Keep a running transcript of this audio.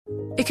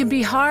It can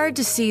be hard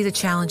to see the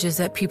challenges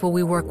that people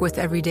we work with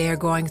every day are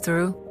going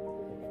through.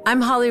 I'm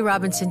Holly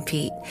Robinson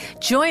Peete.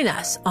 Join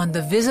us on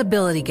The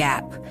Visibility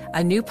Gap,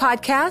 a new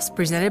podcast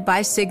presented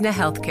by Cigna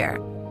Healthcare.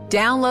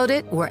 Download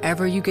it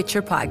wherever you get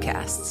your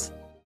podcasts.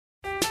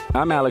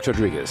 I'm Alex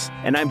Rodriguez.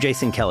 And I'm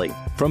Jason Kelly.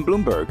 From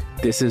Bloomberg,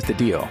 this is The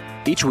Deal.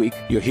 Each week,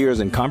 you'll hear us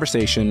in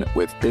conversation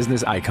with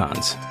business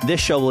icons.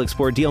 This show will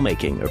explore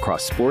deal-making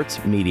across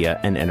sports, media,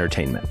 and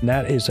entertainment.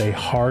 That is a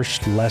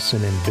harsh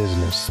lesson in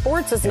business.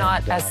 Sports is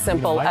not as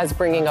simple as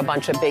bringing a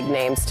bunch of big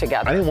names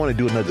together. I didn't want to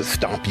do another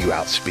stomp you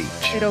out speech.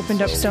 It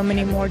opened up so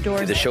many more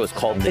doors. The show is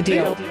called The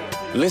Deal.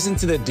 Listen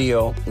to The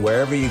Deal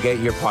wherever you get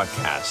your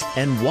podcast.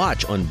 And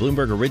watch on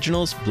Bloomberg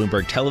Originals,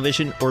 Bloomberg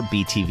Television, or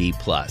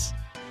BTV+.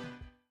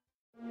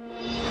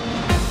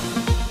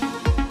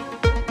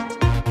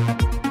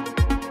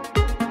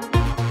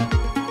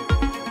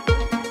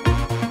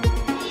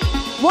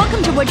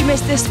 Welcome to What You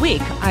Missed This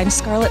Week. I'm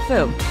Scarlett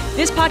Fu.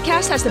 This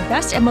podcast has the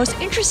best and most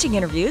interesting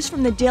interviews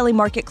from the Daily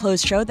Market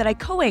Close show that I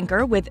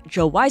co-anchor with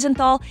Joe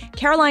Weisenthal,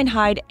 Caroline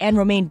Hyde, and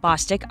Romaine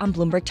Bostick on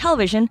Bloomberg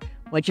Television,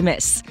 What'd You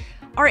Miss?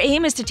 Our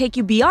aim is to take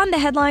you beyond the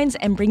headlines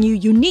and bring you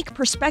unique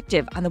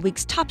perspective on the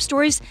week's top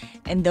stories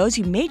and those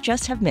you may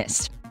just have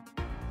missed.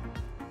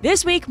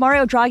 This week,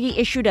 Mario Draghi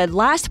issued a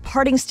last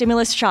parting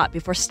stimulus shot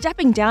before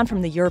stepping down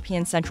from the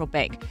European Central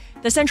Bank.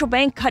 The central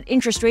bank cut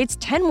interest rates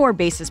 10 more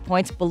basis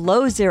points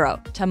below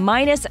zero to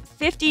minus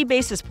 50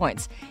 basis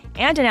points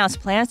and announced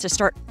plans to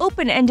start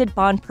open-ended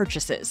bond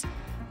purchases.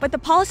 But the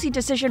policy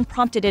decision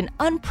prompted an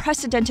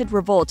unprecedented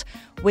revolt,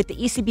 with the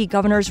ECB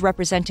governors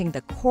representing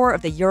the core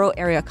of the euro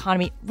area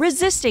economy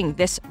resisting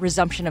this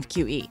resumption of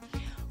QE.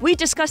 We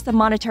discussed the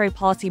monetary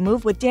policy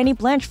move with Danny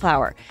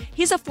Blanchflower.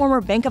 He's a former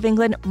Bank of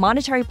England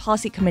Monetary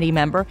Policy Committee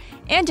member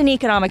and an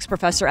economics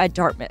professor at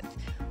Dartmouth.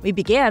 We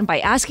began by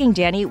asking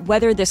Danny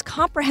whether this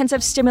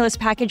comprehensive stimulus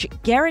package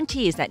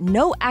guarantees that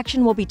no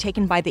action will be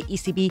taken by the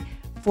ECB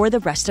for the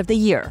rest of the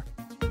year.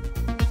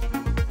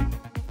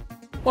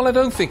 Well, I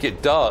don't think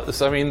it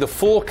does. I mean, the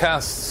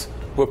forecasts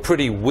were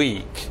pretty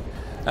weak.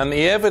 And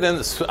the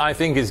evidence, I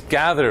think, is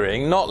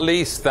gathering, not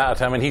least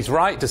that, I mean, he's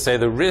right to say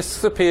the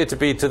risks appear to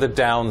be to the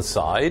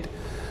downside.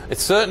 It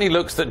certainly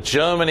looks that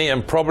Germany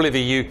and probably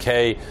the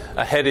UK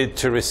are headed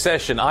to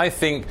recession. I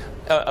think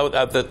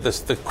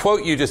the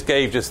quote you just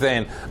gave just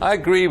then, I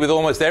agree with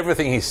almost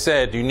everything he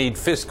said. You need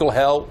fiscal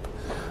help.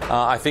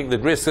 I think the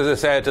risk, as I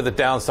said, to the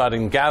downside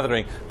in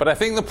gathering. But I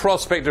think the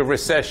prospect of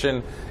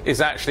recession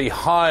is actually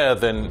higher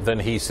than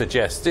he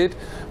suggested.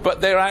 But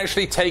they're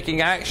actually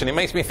taking action. It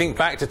makes me think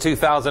back to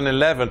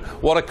 2011.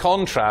 What a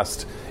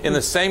contrast. In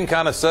the same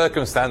kind of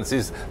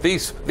circumstances,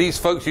 these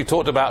folks you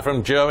talked about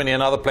from Germany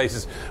and other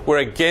places were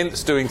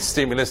against doing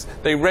stimulus.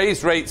 They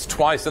raised rates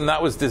twice, and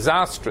that was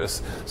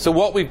disastrous. So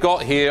what we've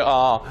got here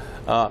are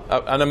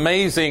an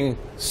amazing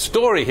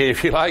story here,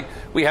 if you like.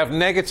 We have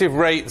negative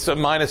rates at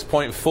minus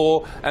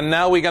 0.4, and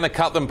now we're going to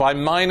cut them by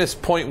minus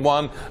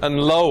 0.1 and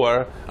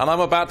lower. And I'm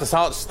about to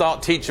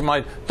start teaching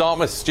my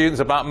Dartmouth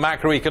students about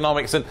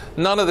macroeconomics, and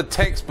none of the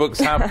textbooks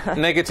have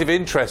negative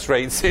interest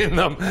rates in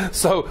them.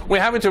 So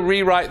we're having to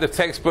rewrite the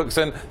textbooks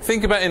and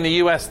think about in the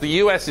US. The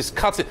US is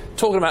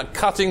talking about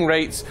cutting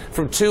rates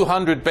from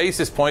 200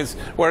 basis points,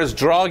 whereas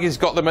Draghi's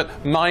got them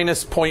at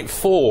minus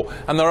 0.4.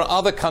 And there are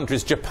other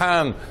countries,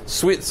 Japan,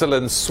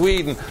 Switzerland,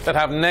 Sweden, that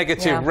have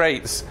negative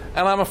rates.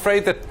 And I'm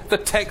afraid that the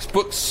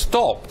textbook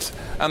stopped.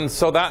 And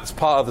so that's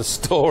part of the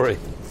story.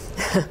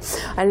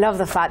 I love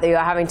the fact that you're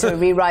having to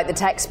rewrite the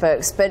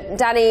textbooks. But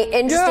Danny,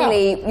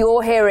 interestingly,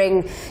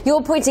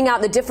 you're pointing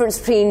out the difference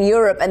between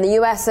Europe and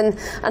the US, and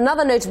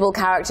another notable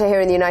character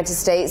here in the United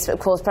States, of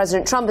course,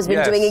 President Trump has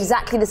been doing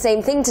exactly the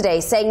same thing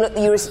today, saying, look,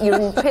 the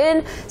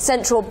European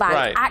Central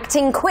Bank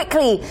acting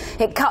quickly.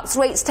 It cuts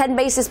rates 10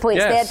 basis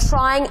points. They're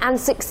trying and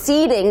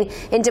succeeding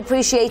in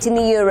depreciating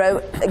the euro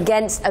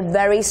against a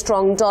very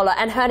strong dollar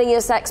and hurting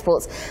US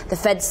exports. The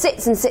Fed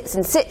sits and sits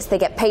and sits. They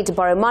get paid to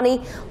borrow money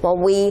while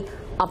we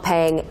are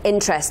paying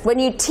interest. When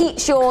you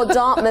teach your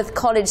Dartmouth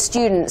College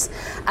students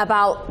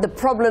about the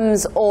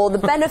problems or the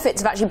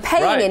benefits of actually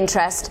paying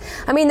interest,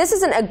 I mean, this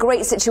isn't a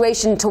great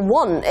situation to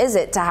want, is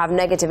it, to have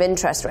negative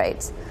interest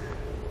rates?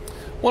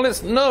 Well,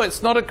 it's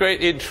not a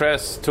great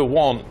interest to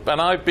want. And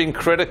I've been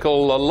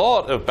critical a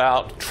lot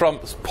about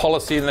Trump's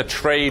policy in the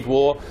trade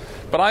war.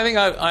 But I think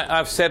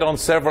I've said on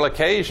several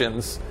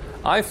occasions,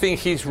 I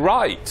think he's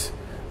right.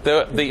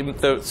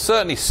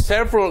 Certainly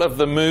several of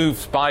the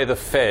moves by the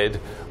Fed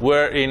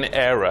were in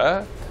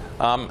error.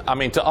 I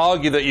mean, to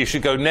argue that you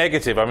should go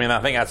negative, I mean, I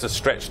think that's a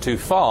stretch too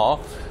far.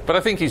 But I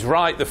think he's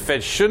right. The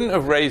Fed shouldn't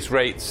have raised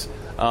rates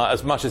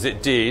as much as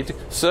it did.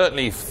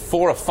 Certainly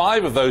 4 or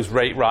 5 of those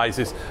rate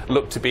rises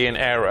look to be in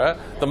error.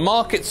 The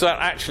markets are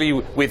actually,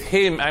 with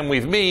him and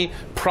with me,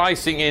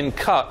 pricing in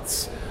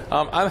cuts.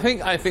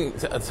 I think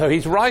so.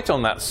 He's right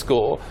on that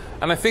score,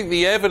 and I think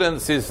the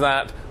evidence is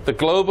that the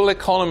global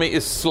economy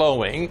is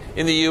slowing.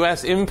 In the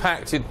US,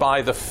 impacted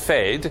by the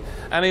Fed,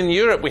 and in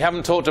Europe, we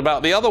haven't talked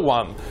about the other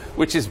one,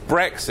 which is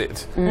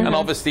Brexit. And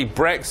obviously,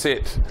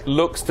 Brexit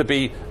looks to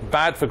be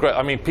bad for growth.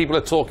 I mean, people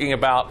are talking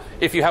about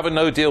if you have a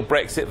no-deal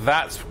Brexit,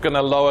 that's going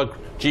to lower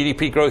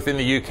GDP growth in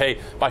the UK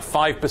by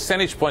 5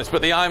 percentage points.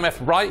 But the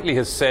IMF rightly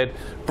has said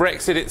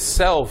Brexit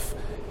itself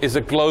is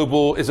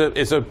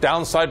a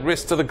downside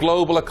risk to the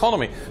global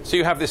economy. So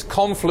you have this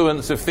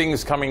confluence of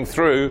things coming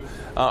through,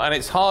 and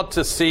it's hard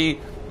to see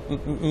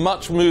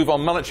much move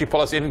on monetary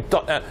policy. And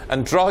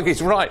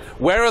Draghi's right.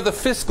 Where are the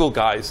fiscal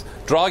guys?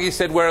 Draghi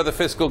said, where are the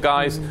fiscal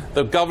guys?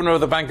 The governor of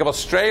the Bank of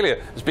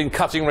Australia has been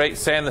cutting rates,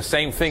 saying the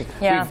same thing.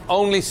 Yeah. We've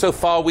only so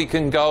far we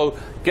can go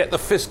get the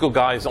fiscal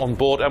guys on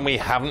board, and we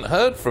haven't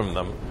heard from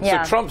them.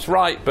 Yeah. So Trump's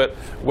right, but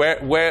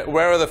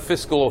where are the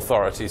fiscal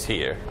authorities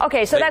here?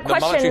 Okay, so that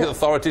question... The monetary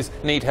authorities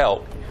need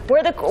help.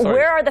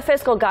 Where are the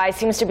fiscal guys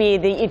seems to be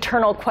the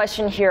eternal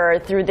question here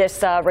through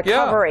this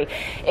recovery.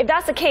 Yeah. If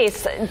that's the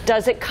case,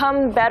 does it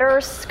sound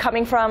better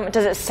coming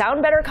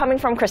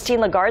from Christine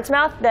Lagarde's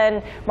mouth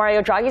than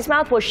Mario Draghi's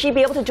mouth? Will she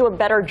be able to do a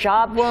better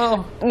job,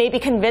 maybe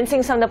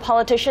convincing some of the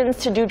politicians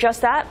to do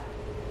just that?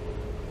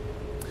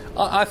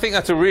 I think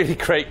that's a really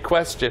great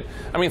question.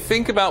 I mean,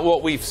 think about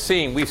what we've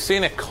seen. We've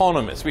seen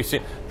economists. We've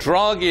seen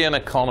Draghi, an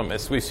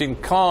economist. We've seen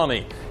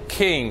Carney,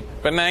 King,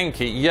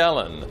 Bernanke,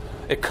 Yellen.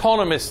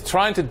 Economists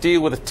trying to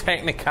deal with the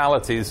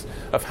technicalities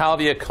of how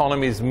the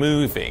economy is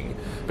moving.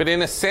 But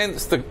in a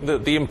sense,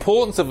 the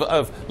importance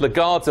of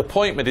Lagarde's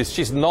appointment is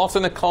she's not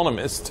an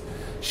economist.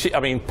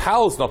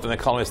 Powell's not an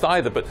economist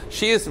either, but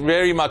she is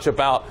very much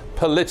about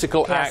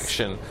political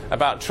action,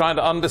 about trying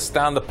to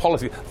understand the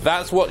policy.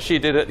 That's what she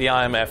did at the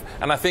IMF,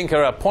 and I think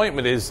her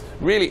appointment is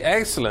really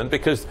excellent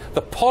because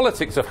the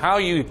politics of how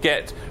you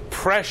get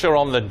pressure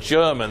on the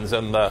Germans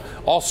and the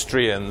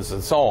Austrians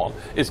and so on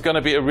is going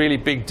to be a really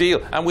big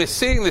deal. And we're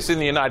seeing this in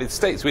the United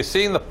States. We're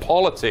seeing the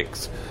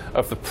politics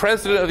of the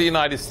President of the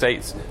United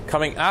States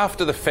coming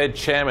after the Fed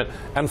chairman,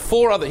 and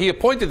he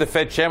appointed the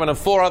Fed chairman and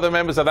 4 other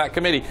members of that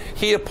committee.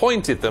 He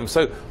appointed them.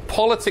 So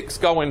politics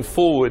going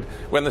forward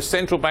when the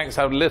central banks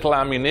have little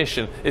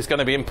ammunition is going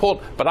to be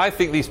important. But I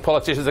think these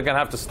politicians are going to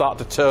have to start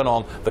to turn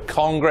on the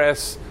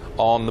Congress,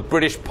 on the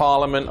British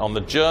Parliament, on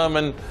the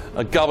German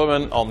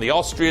government, on the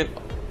Austrian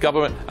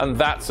government, and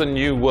that's a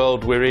new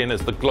world we're in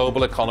as the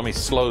global economy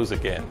slows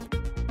again.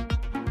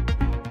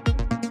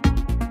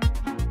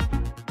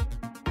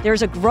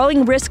 There's a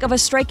growing risk of a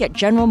strike at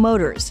General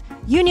Motors.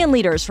 Union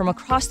leaders from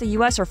across the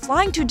U.S. are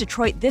flying to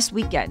Detroit this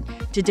weekend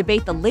to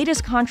debate the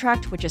latest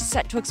contract, which is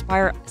set to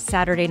expire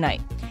Saturday night.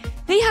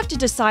 They have to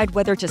decide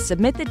whether to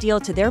submit the deal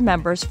to their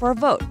members for a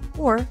vote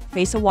or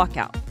face a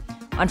walkout.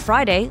 On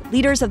Friday,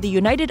 leaders of the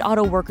United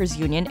Auto Workers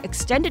Union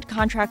extended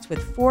contracts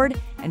with Ford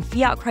and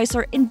Fiat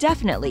Chrysler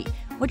indefinitely,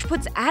 which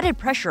puts added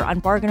pressure on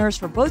bargainers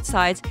for both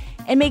sides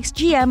and makes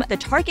GM the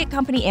target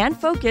company and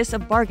focus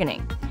of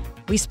bargaining.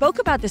 We spoke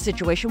about the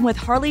situation with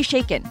Harley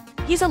Shaken.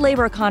 He's a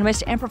labor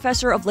economist and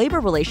professor of labor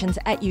relations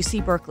at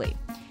UC Berkeley.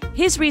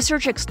 His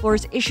research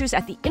explores issues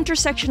at the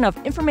intersection of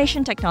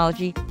information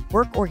technology,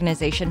 work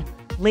organization,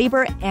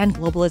 labor, and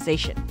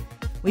globalization.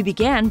 We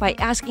began by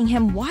asking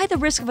him why the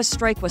risk of a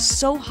strike was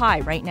so high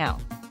right now.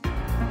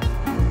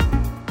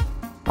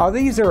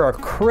 These are a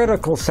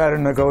critical set of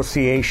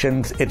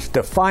negotiations. It's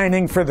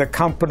defining for the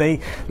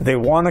company. They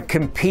want to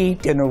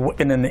compete in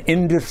an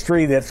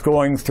industry that's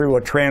going through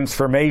a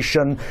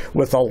transformation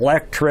with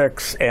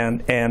electrics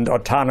and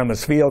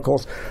autonomous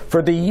vehicles.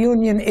 For the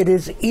union, it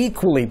is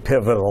equally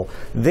pivotal.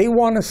 They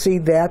want to see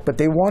that, but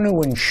they want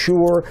to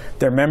ensure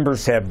their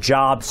members have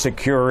job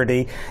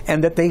security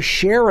and that they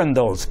share in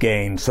those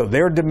gains. So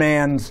their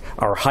demands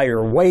are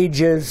higher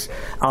wages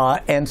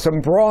and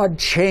some broad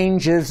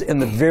changes in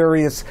the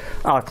various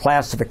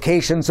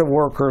classifications of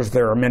workers.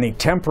 There are many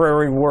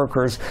temporary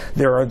workers.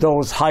 There are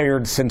those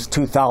hired since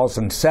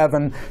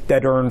 2007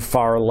 that earn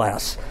far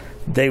less.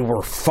 They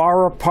were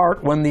far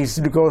apart when these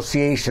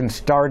negotiations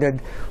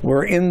started.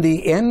 We're in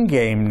the end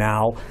game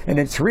now, and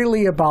it's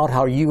really about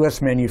how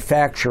U.S.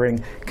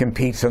 manufacturing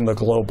competes in the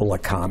global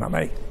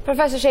economy.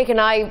 Professor Shaken,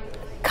 I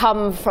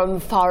come from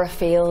far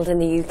afield in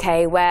the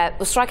UK where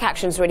the strike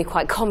action is really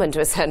quite common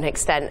to a certain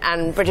extent,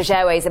 and British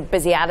Airways are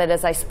busy at it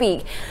as I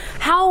speak.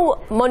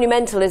 How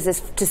monumental is this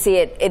to see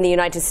it in the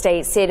United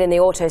States, see it in the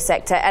auto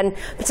sector, and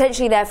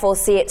potentially therefore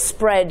see it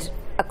spread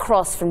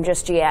across from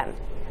just GM?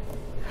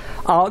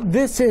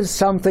 This is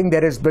something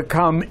that has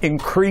become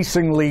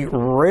increasingly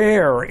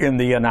rare in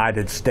the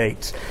United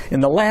States.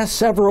 In the last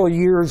several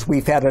years,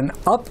 we've had an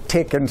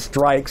uptick in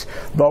strikes,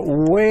 but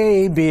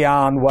way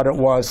beyond what it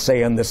was,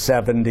 say, in the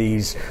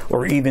 70s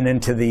or even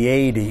into the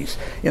 80s.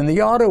 In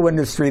the auto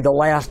industry, the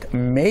last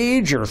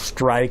major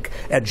strike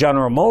at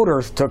General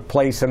Motors took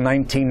place in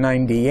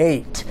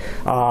 1998,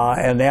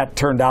 and that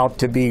turned out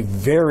to be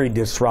very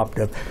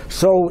disruptive.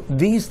 So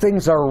these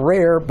things are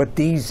rare, but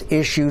these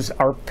issues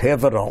are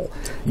pivotal.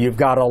 You've You've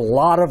got a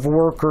lot of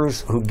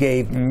workers who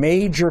gave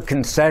major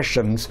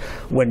concessions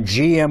when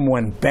GM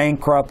went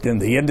bankrupt and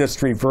the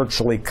industry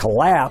virtually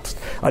collapsed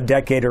a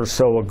decade or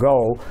so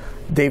ago.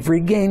 They've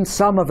regained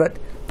some of it,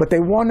 but they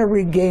want to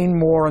regain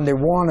more, and they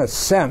want a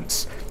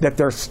sense that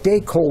they're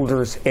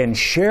stakeholders and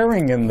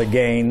sharing in the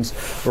gains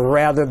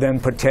rather than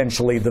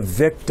potentially the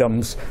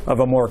victims of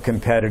a more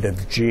competitive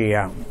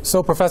GM.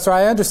 So, Professor,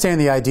 I understand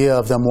the idea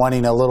of them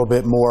wanting a little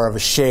bit more of a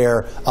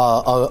share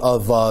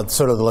of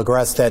sort of the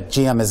regress that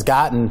GM has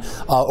gotten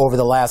over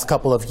the last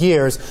couple of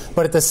years.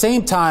 But at the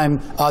same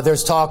time,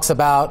 there's talks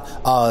about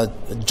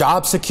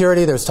job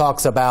security. There's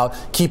talks about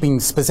keeping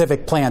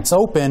specific plants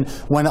open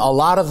when a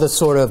lot of the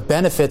sort of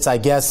benefits, I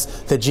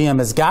guess, that GM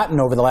has gotten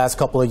over the last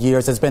couple of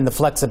years has been the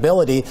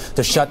flexibility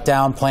to shut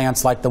down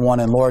plants like the one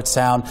in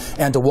Lordstown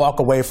and to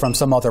walk away from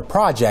some other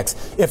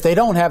projects. If they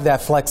don't have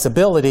that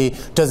flexibility,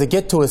 does it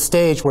get to a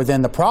stage where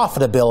then the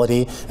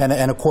profitability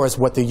and of course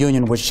what the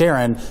union was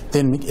sharing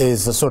then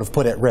is sort of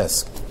put at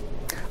risk?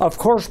 Of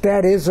course,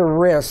 that is a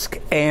risk,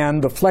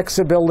 and the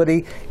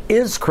flexibility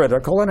is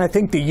critical, and I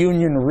think the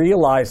union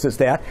realizes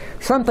that.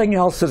 Something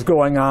else is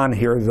going on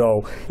here,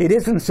 though. It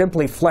isn't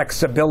simply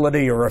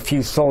flexibility or a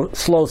few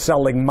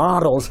slow-selling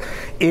models.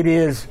 It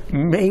is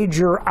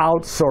major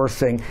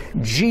outsourcing.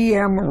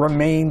 GM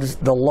remains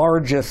the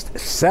largest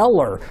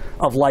seller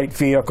of light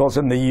vehicles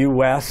in the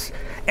U.S.,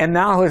 and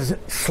now has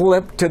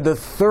slipped to the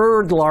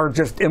third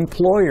largest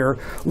employer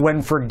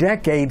when for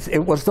decades it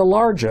was the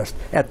largest.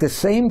 At the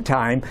same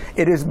time,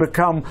 it has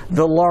become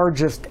the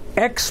largest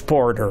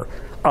exporter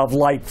of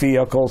light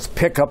vehicles,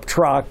 pickup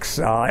trucks,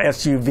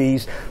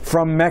 SUVs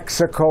from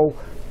Mexico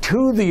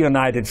to the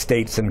United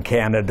States and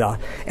Canada.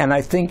 And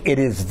I think it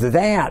is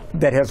that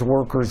has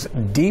workers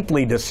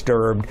deeply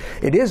disturbed.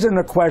 It isn't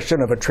a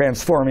question of a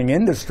transforming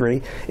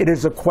industry. It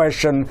is a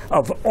question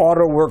of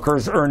auto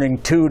workers earning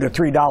 $2 to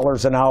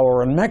 $3 an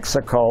hour in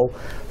Mexico,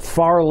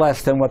 far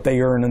less than what they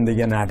earn in the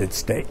United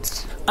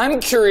States.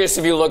 I'm curious,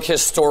 if you look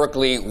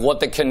historically, what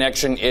the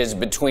connection is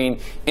between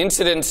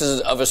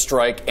incidences of a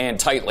strike and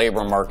tight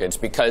labor markets,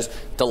 because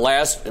the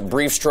last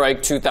brief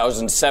strike,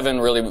 2007,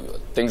 really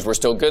things were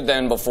still good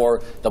then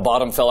before the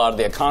bottom fell out of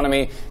the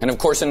economy. And of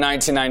course, in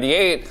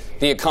 1998,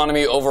 the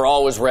economy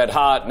overall was red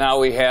hot. Now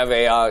we have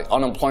a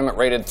unemployment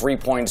rate at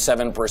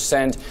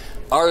 3.7%.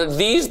 Are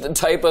these the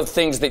type of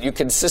things that you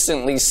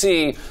consistently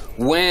see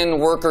when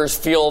workers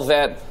feel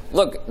that,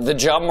 look, the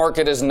job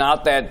market is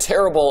not that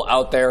terrible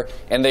out there,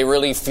 and they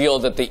really feel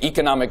that the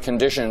economic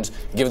conditions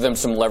give them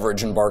some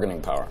leverage and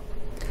bargaining power?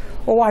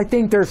 Oh, I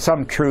think there's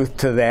some truth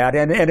to that,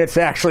 and it's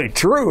actually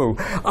true.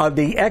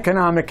 The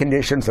economic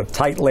conditions of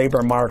tight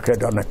labor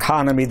market, an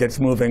economy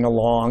that's moving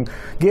along,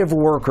 give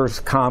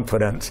workers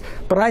confidence.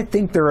 But I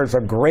think there is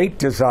a great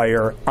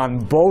desire on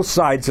both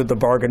sides of the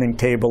bargaining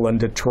table in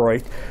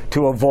Detroit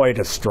to avoid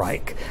a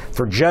strike.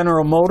 For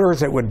General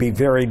Motors, it would be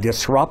very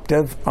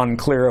disruptive,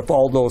 unclear if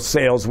all those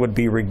sales would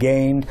be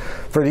regained.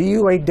 For the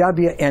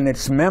UAW and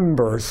its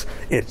members,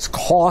 it's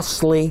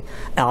costly,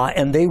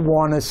 and they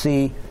want to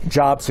see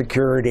job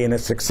security in a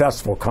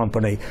successful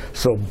company.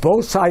 So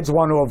both sides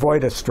want to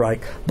avoid a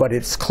strike, but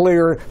it's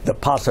clear the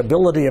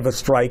possibility of a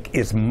strike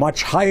is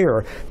much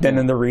higher than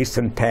in the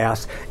recent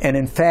past. And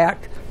in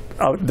fact,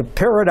 the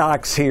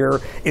paradox here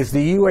is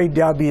the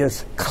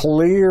UAW's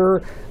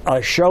clear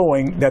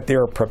showing that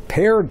they're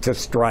prepared to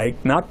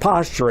strike, not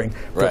posturing,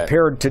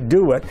 prepared to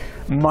do it,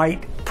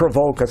 might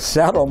provoke a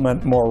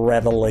settlement more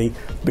readily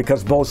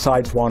because both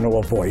sides want to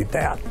avoid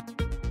that.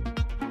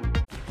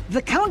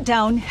 The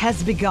countdown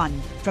has begun.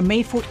 From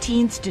May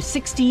 14th to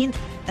 16th,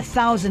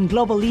 1,000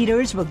 global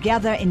leaders will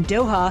gather in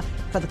Doha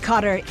for the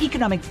Qatar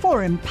Economic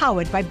Forum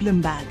powered by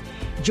Bloomberg.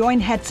 Join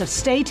heads of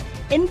state,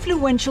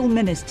 influential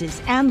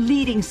ministers, and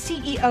leading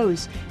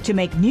CEOs to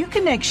make new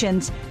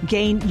connections,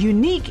 gain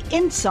unique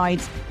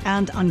insights,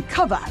 and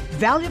uncover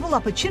valuable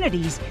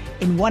opportunities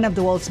in one of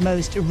the world's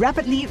most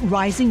rapidly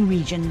rising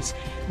regions.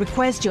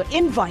 Request your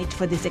invite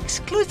for this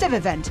exclusive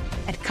event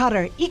at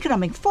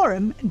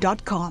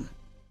QatarEconomicForum.com.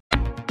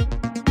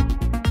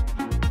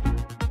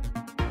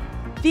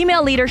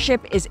 Female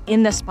leadership is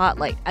in the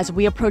spotlight as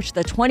we approach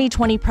the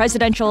 2020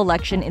 presidential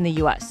election in the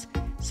U.S.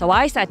 So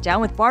I sat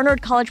down with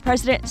Barnard College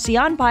President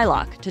Sian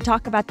Beilock to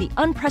talk about the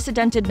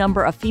unprecedented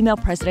number of female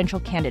presidential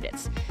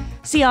candidates.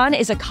 Sian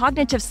is a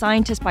cognitive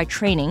scientist by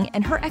training,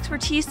 and her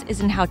expertise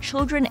is in how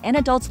children and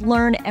adults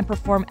learn and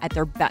perform at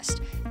their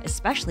best,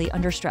 especially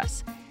under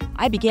stress.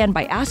 I began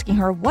by asking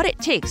her what it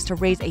takes to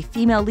raise a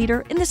female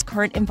leader in this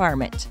current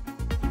environment.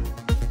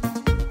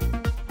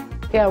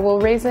 Yeah, well,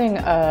 raising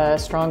a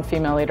strong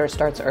female leader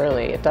starts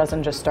early. It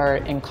doesn't just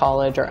start in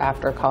college or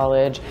after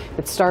college.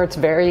 It starts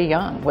very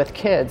young with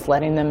kids,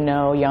 letting them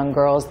know, young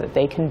girls, that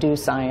they can do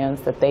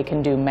science, that they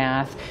can do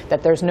math,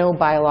 that there's no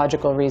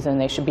biological reason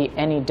they should be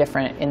any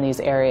different in these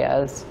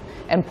areas.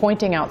 And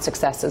pointing out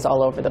successes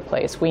all over the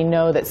place. We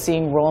know that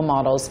seeing role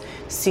models,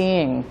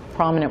 seeing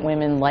prominent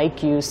women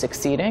like you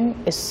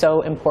succeeding is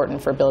so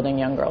important for building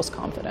young girls'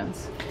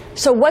 confidence.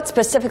 So what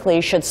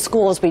specifically should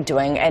schools be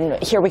doing?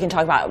 And here we can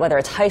talk about whether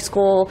it's high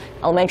school,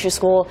 elementary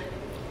school,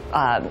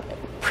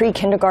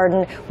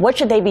 pre-kindergarten? What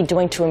should they be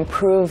doing to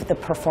improve the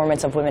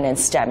performance of women in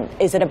STEM?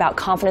 Is it about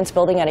confidence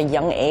building at a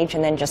young age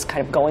and then just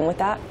kind of going with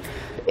that?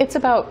 It's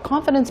about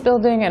confidence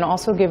building and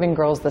also giving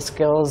girls the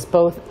skills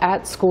both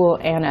at school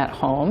and at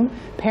home.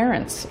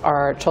 Parents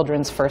are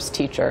children's first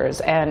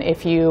teachers, and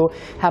if you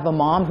have a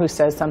mom who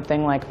says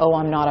something like, "Oh,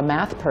 I'm not a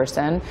math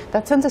person,"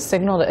 that sends a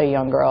signal to a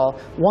young girl.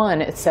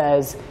 One, it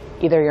says,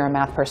 either you're a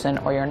math person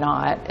or you're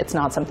not. It's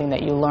not something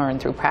that you learn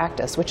through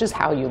practice, which is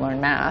how you learn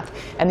math.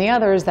 And the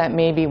other is that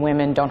maybe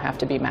women don't have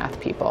to be math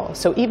people.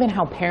 So even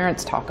how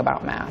parents talk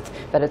about math,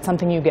 that it's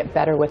something you get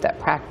better with at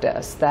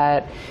practice,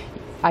 that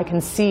I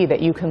can see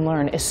that you can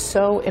learn, is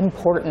so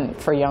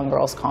important for young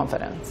girls'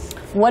 confidence.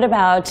 What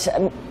about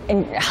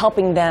in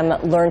helping them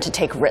learn to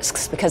take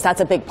risks? Because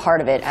that's a big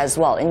part of it as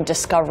well, in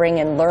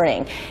discovering and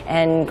learning.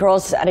 And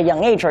girls at a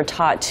young age are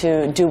taught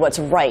to do what's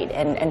right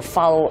and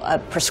follow a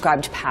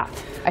prescribed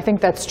path. I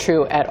think that's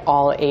true at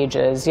all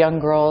ages. Young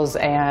girls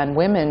and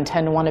women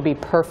tend to want to be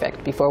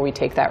perfect before we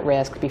take that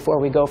risk,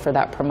 before we go for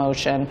that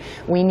promotion.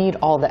 We need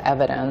all the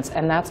evidence,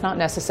 and that's not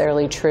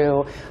necessarily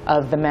true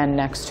of the men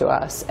next to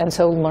us. And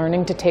so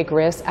learning to take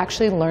risks,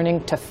 actually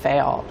learning to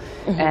fail,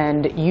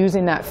 and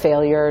using that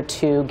failure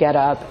to get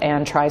up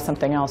and try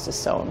something else is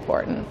so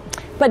important.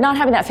 But not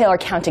having that failure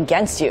count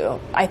against you.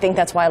 I think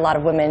that's why a lot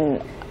of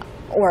women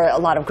or a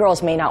lot of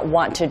girls may not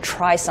want to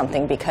try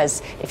something,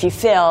 because if you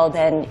fail,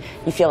 then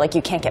you feel like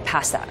you can't get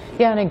past that.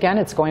 Yeah, and again,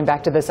 it's going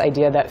back to this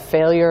idea that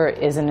failure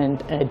isn't an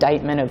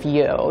indictment of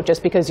you.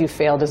 Just because you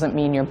fail doesn't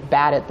mean you're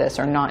bad at this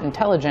or not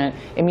intelligent.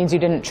 It means you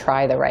didn't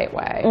try the right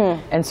way.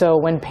 And so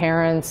when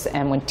parents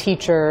and when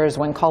teachers,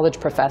 when college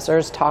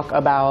professors talk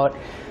about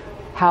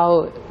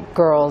how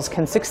girls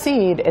can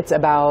succeed, it's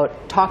about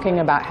talking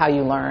about how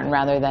you learn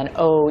rather than,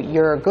 oh,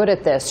 you're good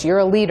at this, you're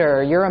a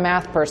leader, you're a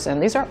math person.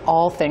 These are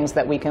all things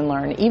that we can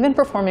learn. Even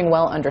performing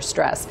well under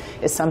stress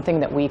is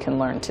something that we can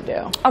learn to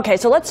do. Okay,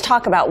 so let's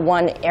talk about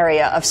one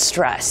area of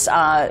stress.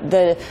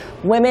 The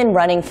women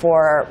running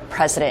for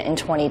president in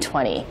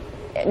 2020.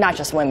 Not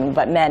just women,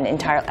 but men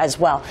entirely as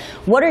well.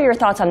 What are your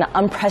thoughts on the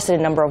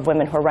unprecedented number of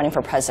women who are running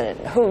for president?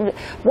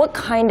 What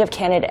kind of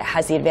candidate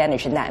has the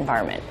advantage in that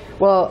environment?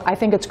 Well, I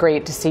think it's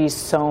great to see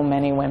so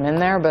many women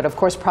there, but of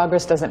course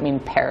progress doesn't mean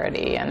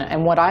parity.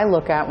 And what I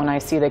look at when I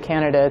see the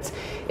candidates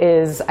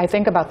is I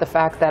think about the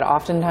fact that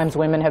oftentimes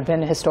women have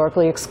been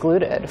historically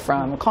excluded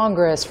from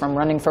Congress, from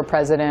running for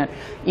president,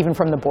 even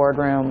from the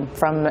boardroom,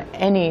 from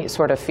any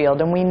sort of field.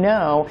 And we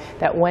know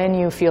that when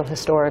you feel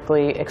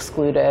historically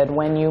excluded,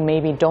 when you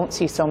maybe don't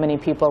see so many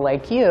people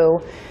like you,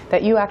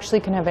 that you actually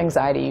can have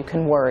anxiety, you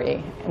can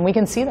worry, and we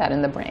can see that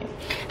in the brain.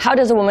 How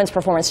does a woman's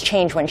performance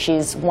change when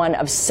she's one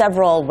of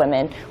several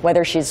women,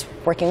 whether she's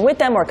working with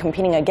them or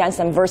competing against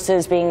them,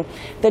 versus being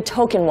the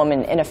token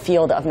woman in a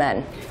field of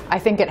men? I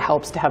think it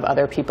helps to have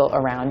other people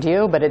around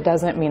you, but it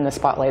doesn't mean the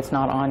spotlight's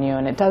not on you,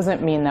 and it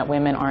doesn't mean that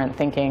women aren't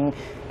thinking,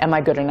 am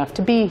I good enough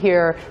to be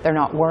here? They're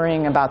not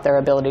worrying about their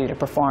ability to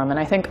perform. And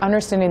I think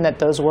understanding that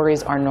those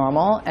worries are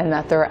normal and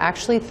that there are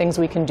actually things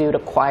we can do to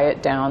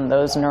quiet down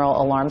those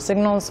neural alarm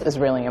signals is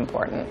really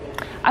important.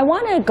 I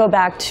want to go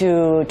back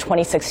to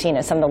 2016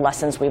 and some of the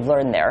lessons we've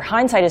learned there.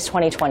 Hindsight is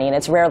 2020, and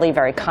it's rarely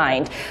very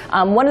kind.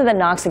 One of the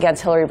knocks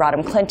against Hillary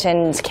Rodham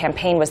Clinton's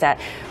campaign was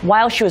that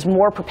while she was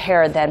more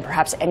prepared than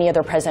perhaps any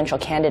other presidential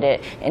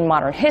candidate in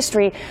modern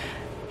history,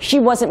 she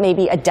wasn't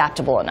maybe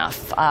adaptable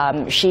enough.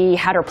 She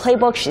had her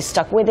playbook, she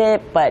stuck with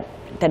it, but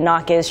the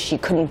knock is she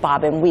couldn't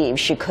bob and weave,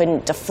 she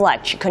couldn't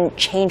deflect, she couldn't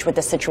change with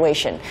the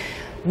situation.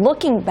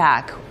 Looking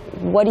back,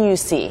 what do you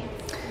see?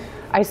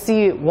 I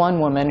see one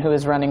woman who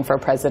is running for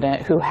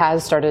president who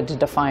has started to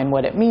define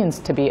what it means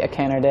to be a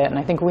candidate, and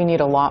I think we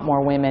need a lot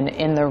more women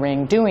in the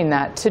ring doing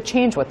that to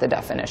change what the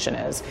definition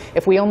is.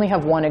 If we only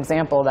have one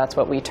example, that's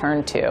what we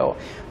turn to.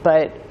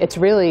 But it's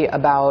really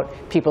about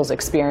people's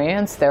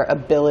experience, their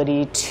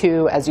ability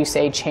to, as you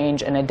say,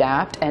 change and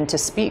adapt, and to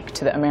speak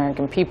to the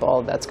American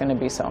people. That's going to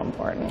be so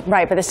important.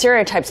 Right, but the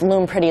stereotypes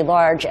loom pretty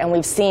large, and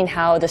we've seen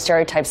how the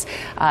stereotypes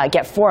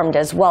get formed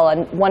as well.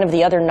 And one of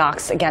the other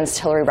knocks against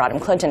Hillary Rodham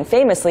Clinton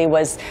famously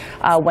was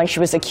when she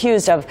was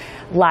accused of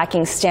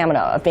lacking stamina,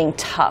 of being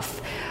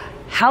tough.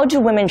 How do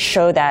women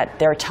show that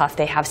they're tough,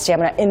 they have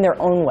stamina in their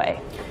own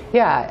way?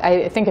 Yeah,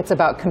 I think it's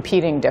about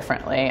competing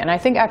differently. And I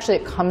think actually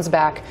it comes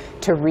back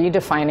to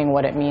redefining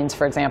what it means,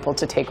 for example,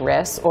 to take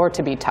risks or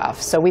to be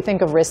tough. So we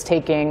think of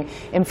risk-taking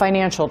in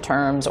financial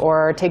terms,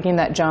 or taking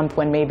that jump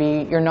when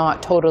maybe you're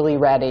not totally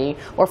ready,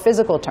 or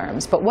physical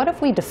terms. But what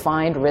if we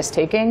defined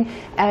risk-taking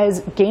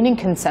as gaining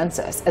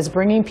consensus, as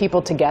bringing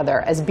people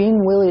together, as being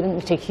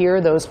willing to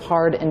hear those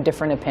hard and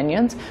different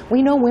opinions?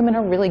 We know women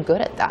are really good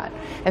at that.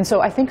 And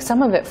so I think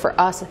some of it for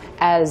us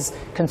as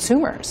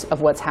consumers of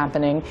what's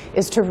happening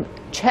is to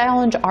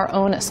challenge our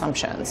own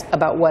assumptions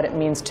about what it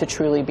means to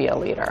truly be a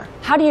leader.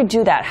 How do you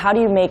do that? How do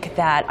you make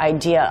that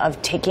idea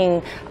of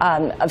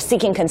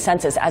seeking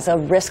consensus as a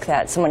risk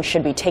that someone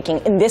should be taking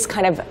in this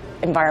kind of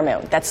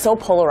environment that's so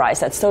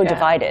polarized, that's so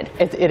divided?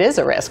 It is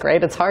a risk,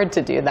 right? It's hard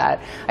to do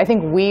that. I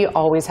think we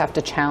always have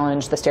to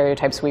challenge the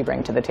stereotypes we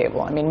bring to the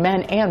table. I mean,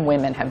 men and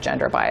women have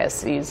gender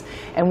biases,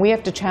 and we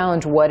have to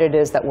challenge what it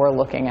is that we're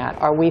looking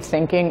at. Are we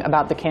thinking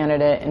about the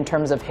candidate in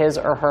terms of his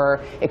or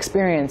her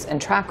experience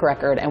and track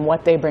record and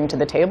what they bring to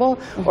the table,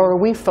 or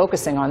are we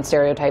focusing on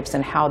stereotypes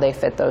and how they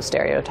fit those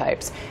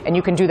stereotypes? And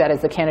you can do that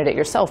as the candidate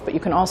yourself, but you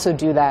can also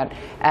do that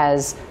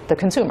as the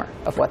consumer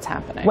of what's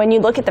happening. When you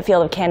look at the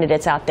field of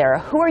candidates out there,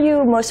 who are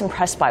you most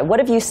impressed by? What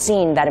have you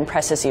seen that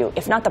impresses you?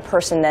 If not the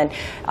person, then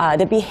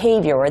the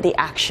behavior or the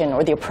action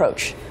or the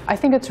approach? I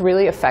think it's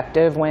really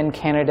effective when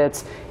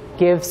candidates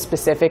give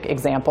specific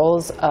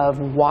examples of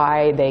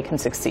why they can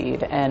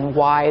succeed and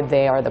why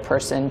they are the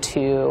person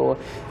to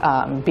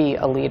be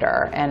a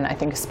leader. And I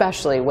think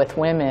especially with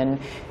women,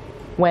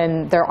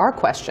 when there are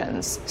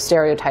questions,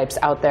 stereotypes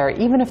out there,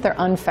 even if they're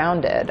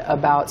unfounded,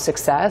 about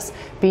success,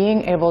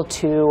 being able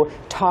to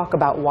talk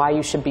about why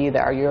you should be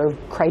there, your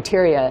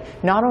criteria,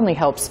 not only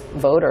helps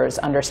voters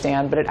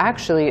understand, but it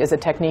actually is a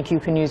technique you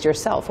can use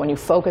yourself. When you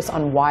focus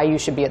on why you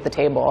should be at the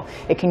table,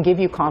 it can give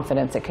you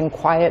confidence, it can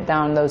quiet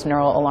down those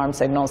neural alarm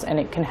signals, and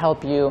it can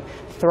help you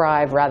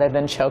thrive rather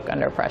than choke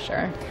under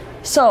pressure.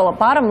 So,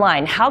 bottom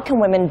line, how can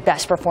women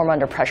best perform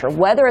under pressure,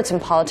 whether it's in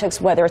politics,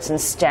 whether it's in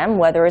STEM,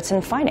 whether it's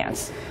in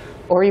finance?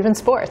 Or even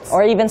sports.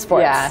 Or even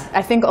sports. Yeah,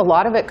 I think a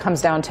lot of it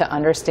comes down to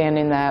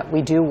understanding that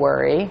we do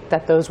worry,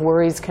 that those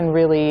worries can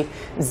really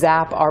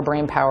zap our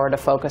brain power to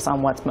focus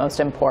on what's most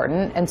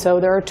important. And so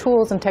there are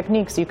tools and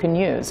techniques you can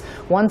use.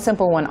 One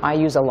simple one I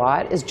use a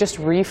lot is just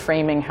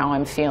reframing how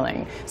I'm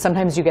feeling.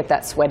 Sometimes you get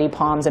that sweaty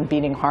palms and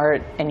beating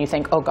heart and you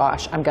think, oh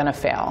gosh, I'm going to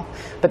fail.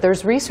 But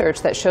there's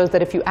research that shows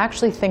that if you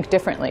actually think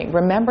differently,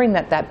 remembering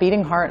that that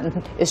beating heart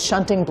is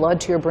shunting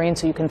blood to your brain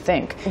so you can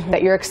think,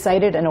 that you're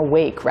excited and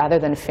awake rather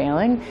than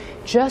failing,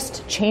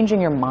 just changing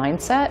your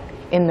mindset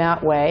in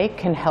that way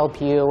can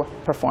help you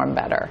perform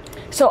better.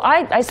 So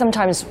I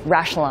sometimes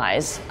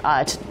rationalize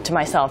to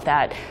myself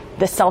that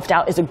the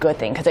self-doubt is a good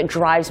thing because it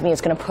drives me,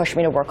 it's going to push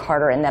me to work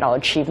harder, and that I'll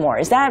achieve more.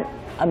 Is that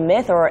a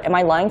myth, or am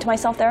I lying to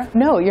myself there?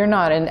 No, you're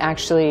not. And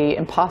actually,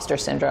 imposter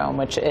syndrome,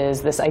 which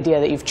is this idea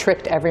that you've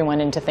tricked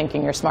everyone into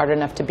thinking you're smart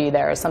enough to be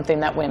there, is something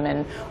that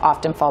women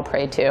often fall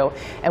prey to.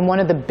 And one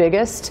of the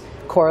biggest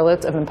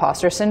correlates of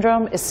imposter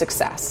syndrome is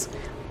success.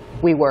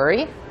 We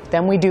worry,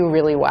 then we do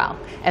really well.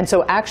 And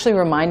so actually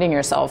reminding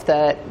yourself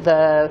that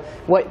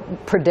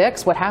what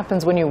predicts what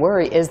happens when you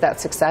worry is that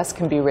success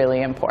can be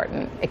really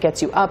important. It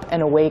gets you up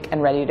and awake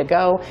and ready to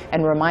go,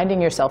 and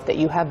reminding yourself that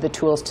you have the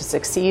tools to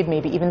succeed,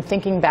 maybe even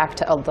thinking back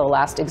to the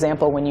last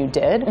example when you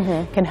did,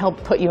 can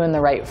help put you in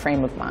the right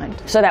frame of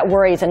mind. So that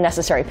worry is a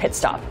necessary pit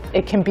stop.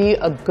 It can be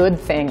a good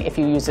thing if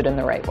you use it in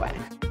the right way.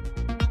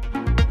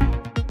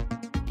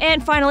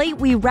 And finally,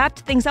 we wrapped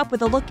things up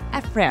with a look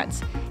at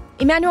France.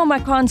 Emmanuel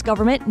Macron's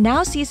government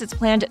now sees its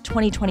planned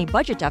 2020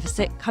 budget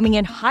deficit coming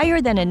in higher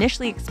than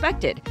initially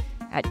expected,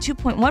 at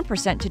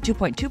 2.1% to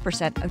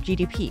 2.2% of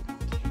GDP.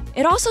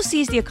 It also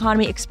sees the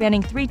economy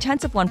expanding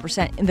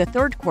 0.3% in the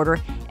third quarter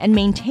and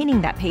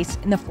maintaining that pace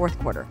in the fourth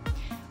quarter.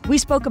 We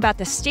spoke about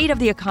the state of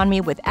the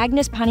economy with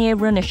Agnès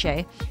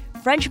Pannier-Runacher,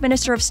 French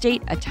Minister of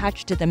State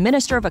attached to the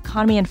Minister of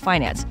Economy and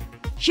Finance.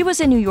 She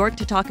was in New York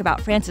to talk about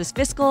France's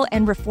fiscal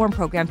and reform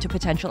program to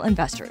potential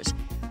investors.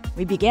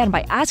 We began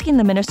by asking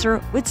the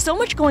minister, with so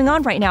much going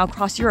on right now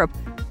across Europe,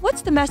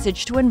 what's the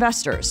message to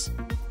investors?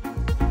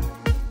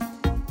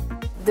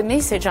 The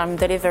message I'm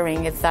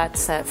delivering is that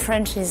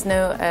France is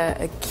now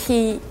a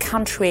key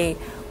country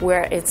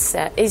where it's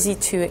easy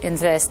to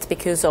invest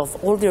because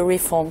of all the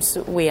reforms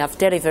we have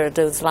delivered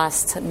those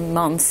last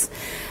months,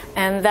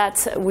 and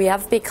that we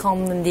have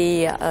become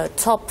the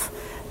top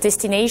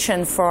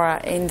destination for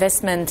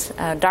investment,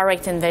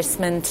 direct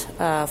investment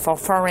for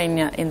foreign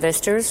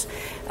investors,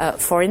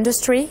 for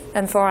industry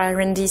and for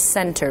R&D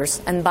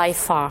centers, and by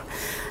far.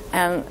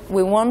 And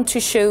we want to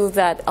show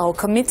that our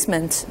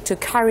commitment to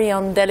carry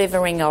on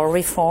delivering our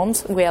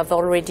reforms, we have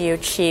already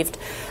achieved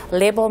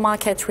labor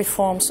market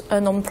reforms,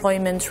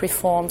 unemployment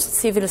reforms,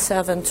 civil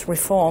servant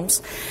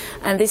reforms,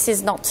 and this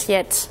is not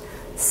yet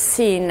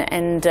seen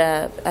and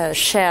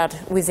shared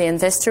with the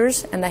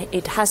investors, and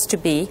it has to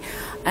be.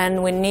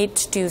 And we need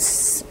to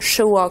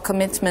show our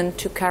commitment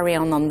to carry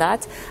on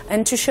that,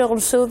 and to show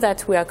also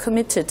that we are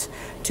committed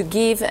to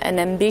give an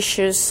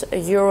ambitious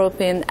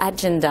European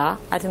agenda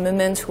at a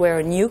moment where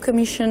a new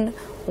Commission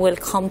will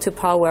come to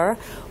power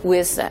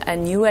with a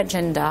new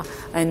agenda,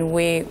 and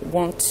we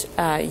want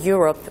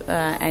Europe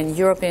and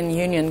European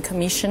Union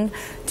Commission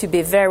to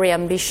be very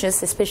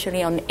ambitious,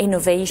 especially on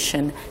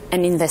innovation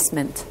and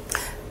investment.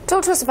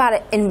 Talk to us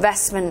about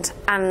investment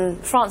and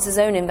France's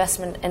own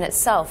investment in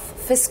itself,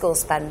 fiscal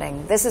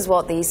spending. This is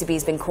what the ECB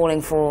has been calling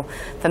for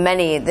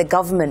many, the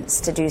governments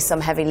to do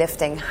some heavy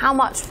lifting. How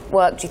much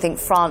work do you think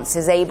France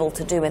is able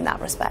to do in that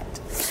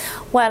respect?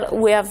 Well,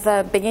 we have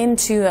begun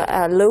to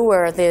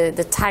lower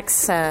the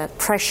tax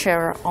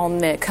pressure on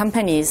the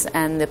companies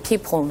and the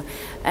people,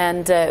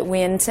 and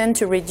we intend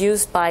to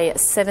reduce by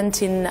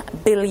 17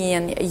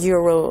 billion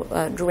euro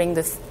during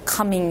the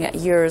coming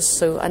years,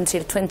 so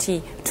until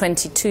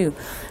 2022,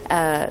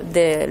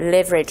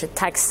 the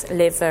tax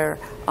lever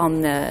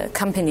on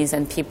companies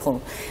and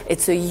people.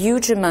 It's a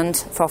huge amount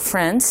for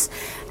France,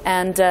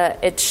 and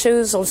it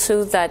shows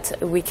also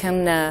that we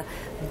can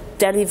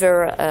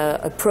deliver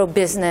a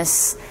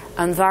pro-business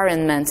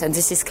environment, and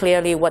this is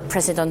clearly what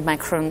President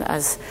Macron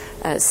has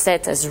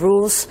set as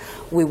rules.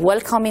 We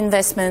welcome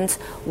investment,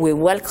 we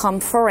welcome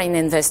foreign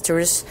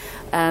investors,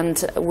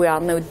 and we are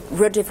now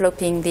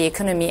redeveloping the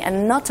economy,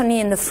 and not only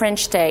in the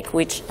French tech,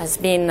 which has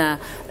been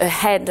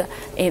ahead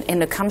in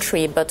the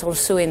country, but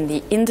also in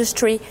the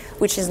industry,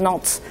 which is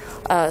not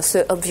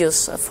so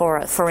obvious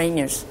for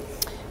foreigners.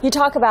 You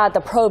talk about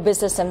the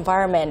pro-business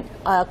environment.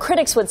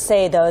 Critics would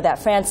say, though, that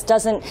France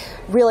doesn't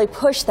really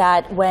push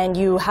that when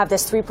you have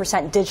this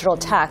 3% digital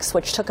tax,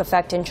 which took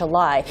effect in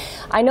July.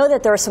 I know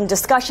that there are some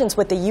discussions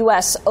with the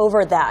U.S.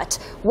 over that.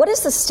 What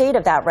is the state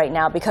of that right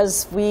now?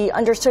 Because we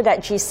understood at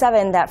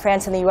G7 that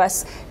France and the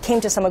U.S. came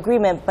to some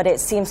agreement, but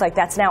it seems like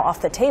that's now off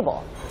the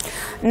table.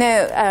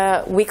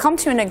 No, we come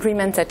to an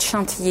agreement at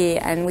Chantilly,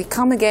 and we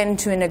come again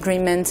to an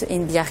agreement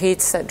in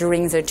Biarritz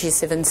during the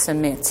G7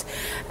 summit.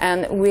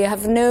 And we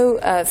have no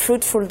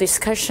fruitful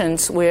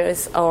discussions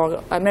with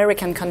our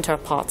American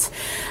counterparts.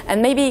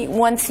 And maybe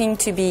one thing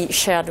to be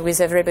shared with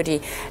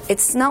everybody: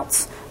 it's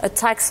not a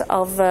tax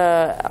of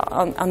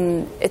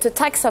it's a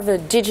tax of the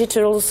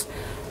digital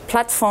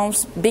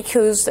platforms,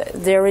 because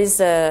there is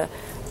a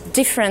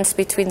difference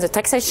between the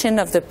taxation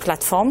of the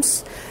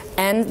platforms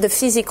and the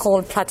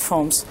physical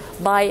platforms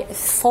by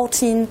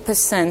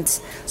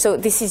 14%. So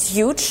this is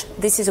huge.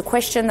 This is a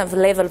question of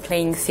level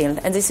playing field,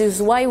 and this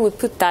is why we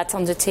put that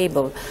on the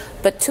table.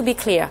 But to be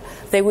clear,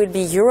 there will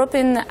be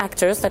European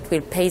actors that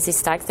will pay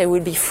this tax. There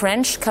will be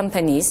French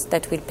companies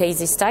that will pay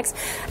this tax,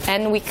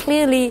 and we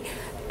clearly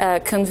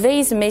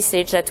convey the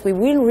message that we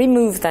will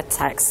remove that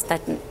tax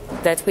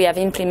that we have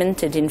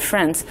implemented in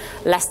France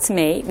last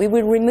May. We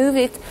will remove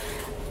it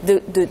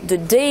the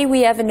day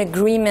we have an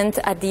agreement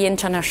at the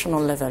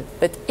international level.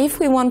 But if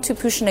we want to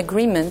push an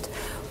agreement,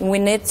 we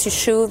need to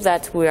show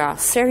that we are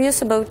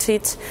serious about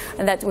it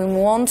and that we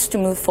want to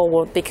move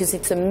forward, because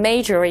it's a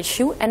major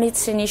issue, and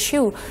it's an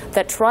issue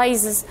that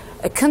raises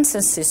a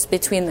consensus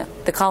between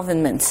the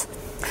governments.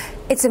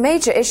 It's a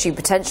major issue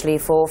potentially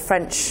for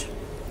French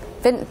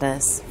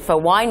vintners, for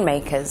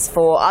winemakers,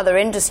 for other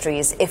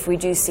industries, if we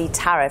do see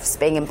tariffs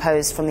being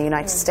imposed from the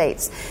United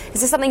States. Is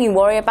this something you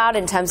worry about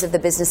in terms of the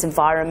business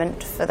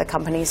environment for the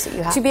companies that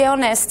you have? To be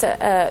honest,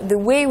 the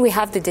way we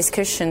have the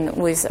discussion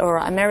with our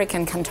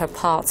American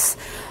counterparts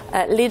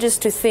leads us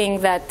to think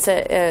that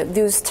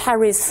those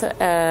tariffs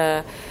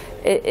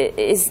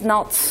is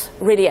not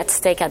really at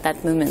stake at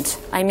that moment.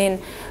 I mean,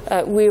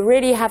 we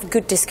really have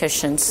good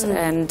discussions,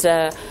 and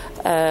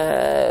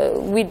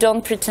we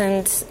don't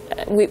pretend.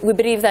 We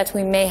believe that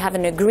we may have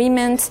an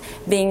agreement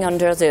being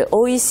under the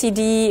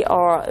OECD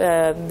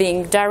or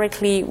being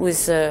directly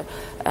with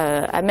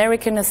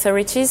American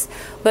authorities.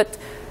 But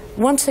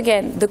once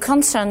again, the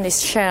concern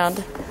is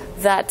shared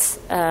that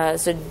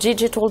the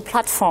digital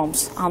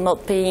platforms are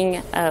not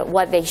paying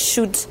what they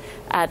should,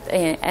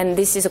 and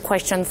this is a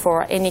question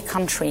for any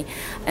country.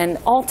 And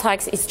our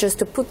tax is just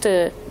to put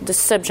the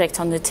subject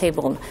on the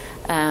table.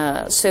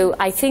 So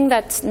I think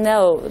that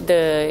now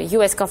the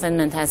U.S.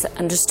 government has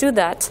understood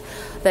that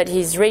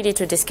he's ready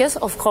to discuss.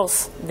 Of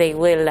course, they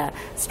will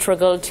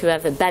struggle to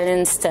have a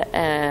balanced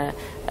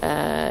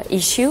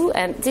issue,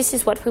 and this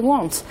is what we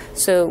want.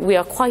 So we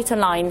are quite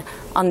aligned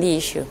on the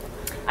issue.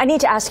 I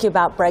need to ask you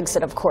about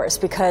Brexit, of course,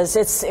 because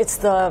it's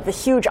the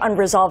huge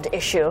unresolved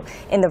issue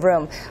in the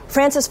room.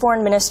 France's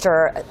foreign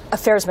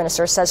affairs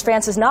minister says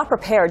France is not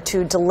prepared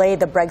to delay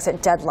the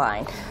Brexit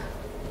deadline.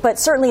 But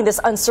certainly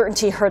this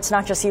uncertainty hurts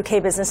not just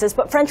UK businesses,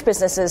 but French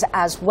businesses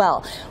as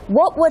well.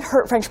 What would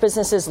hurt French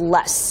businesses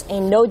less,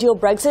 a no-deal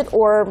Brexit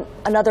or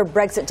another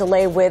Brexit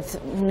delay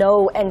with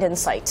no end in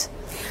sight?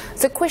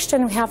 The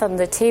question we have on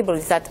the table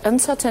is that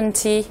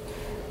uncertainty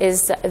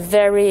is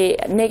very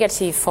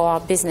negative for our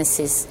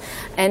businesses.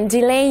 And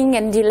delaying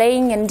and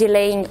delaying and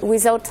delaying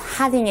without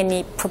having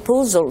any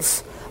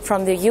proposals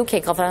from the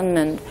UK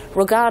government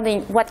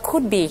regarding what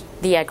could be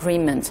the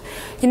agreement.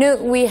 You know,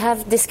 we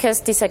have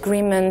discussed this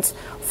agreement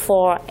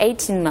for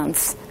 18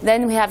 months.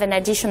 Then we have an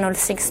additional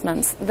 6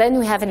 months. Then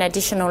we have an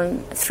additional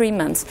 3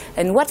 months.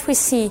 And what we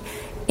see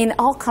in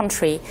our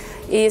country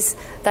is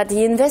that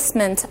the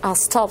investments are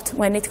stopped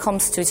when it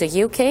comes to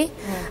the UK,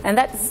 and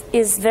that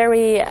is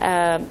very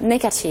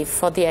negative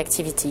for the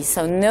activity.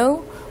 So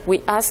no,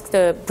 we ask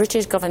the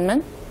British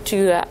government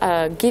to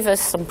give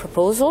us some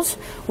proposals.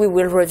 We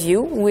will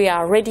review. We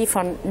are ready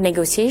for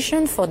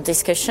negotiation, for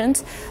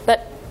discussions,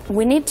 but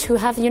we need to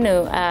have,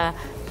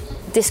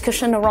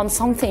 discussion around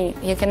something.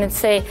 You cannot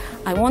say,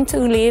 I want to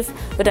leave,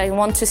 but I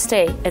want to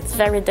stay. It's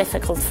very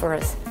difficult for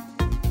us.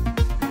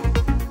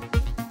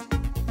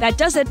 That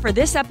does it for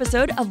this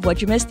episode of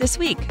What You Missed This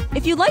Week.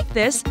 If you like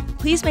this,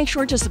 Please make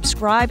sure to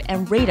subscribe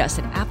and rate us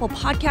at Apple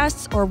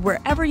Podcasts or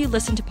wherever you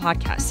listen to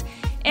podcasts.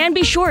 And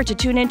be sure to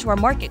tune in to our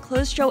Market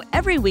Close show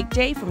every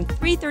weekday from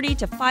 3:30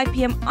 to 5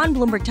 p.m. on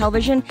Bloomberg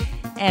Television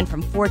and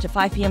from 4 to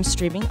 5 p.m.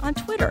 streaming on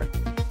Twitter.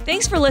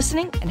 Thanks for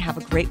listening and have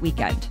a great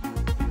weekend.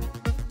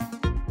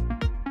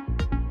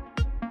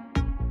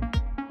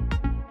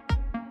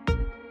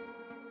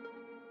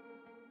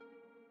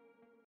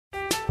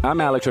 I'm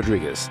Alex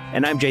Rodriguez.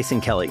 And I'm Jason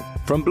Kelly.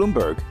 From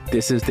Bloomberg,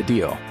 this is The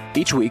Deal.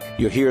 Each week,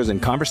 you'll hear us in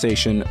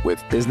conversation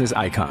with business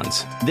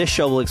icons. This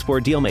show will explore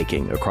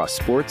deal-making across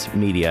sports,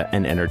 media,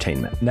 and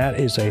entertainment. That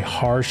is a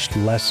harsh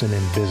lesson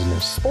in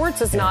business.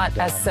 Sports is not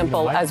as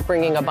simple as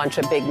bringing a bunch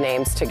of big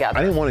names together.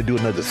 I didn't want to do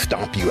another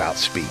stomp you out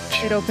speech.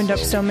 It opened up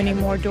so many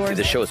more doors.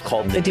 The show is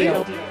called The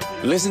Deal.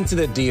 Listen to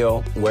The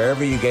Deal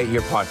wherever you get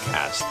your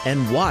podcast.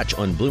 And watch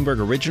on Bloomberg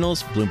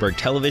Originals, Bloomberg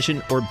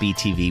Television, or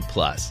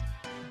BTV+.